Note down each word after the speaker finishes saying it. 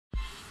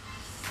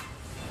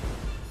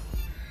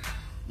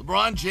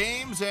LeBron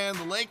James and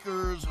the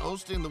Lakers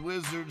hosting the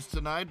Wizards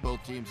tonight.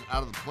 Both teams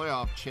out of the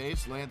playoff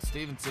chase. Lance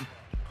Stevenson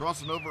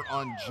crossing over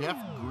on Jeff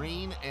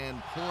Green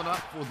and pulling up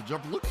for the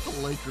jumper. Look at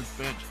the Lakers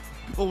bench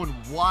going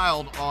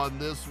wild on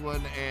this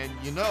one. And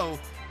you know,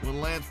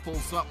 when Lance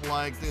pulls something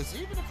like this,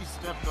 even if he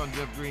stepped on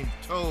Jeff Green's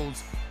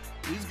toes,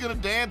 he's going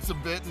to dance a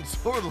bit, and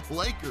so are the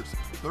Lakers.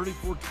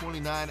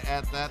 34-29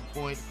 at that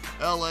point.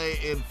 LA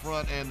in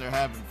front, and they're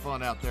having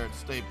fun out there at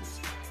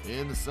Staples.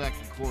 In the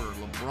second quarter,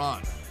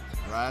 LeBron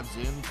drives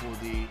in for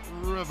the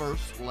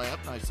reverse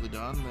layup. Nicely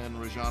done. Then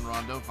Rajon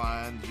Rondo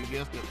finds, you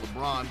guessed it,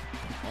 LeBron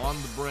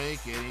on the break,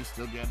 and he's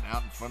still getting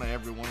out in front of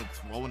everyone and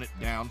throwing it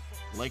down.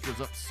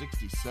 Lakers up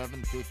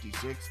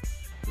 67-56.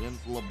 Then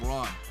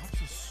LeBron,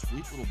 that's a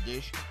sweet little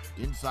dish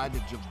inside to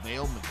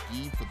JaVale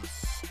McGee for the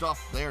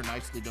stuff there.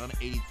 Nicely done,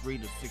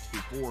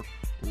 83-64.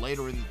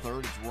 Later in the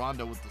third, it's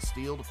Rondo with the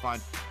steal to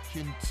find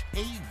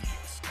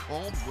Kentavious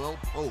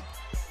Caldwell-Pope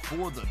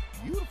for the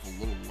beautiful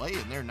little lay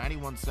in there,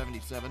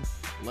 91-77.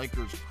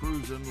 Lakers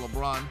cruising.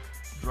 LeBron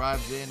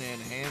drives in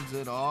and hands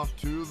it off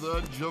to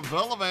the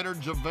JaVale-evator.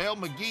 JaVale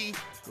McGee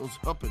goes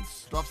up and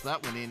stuffs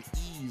that one in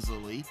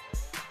easily.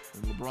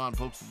 And LeBron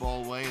pokes the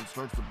ball away and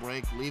starts the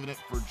break, leaving it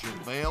for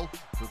JaVale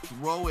to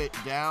throw it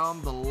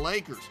down. The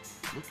Lakers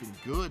looking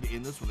good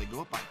in this one. They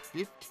go up by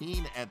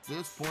 15 at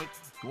this point,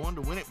 going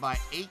to win it by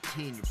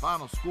 18. Your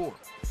final score,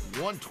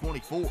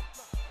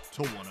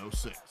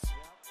 124-106.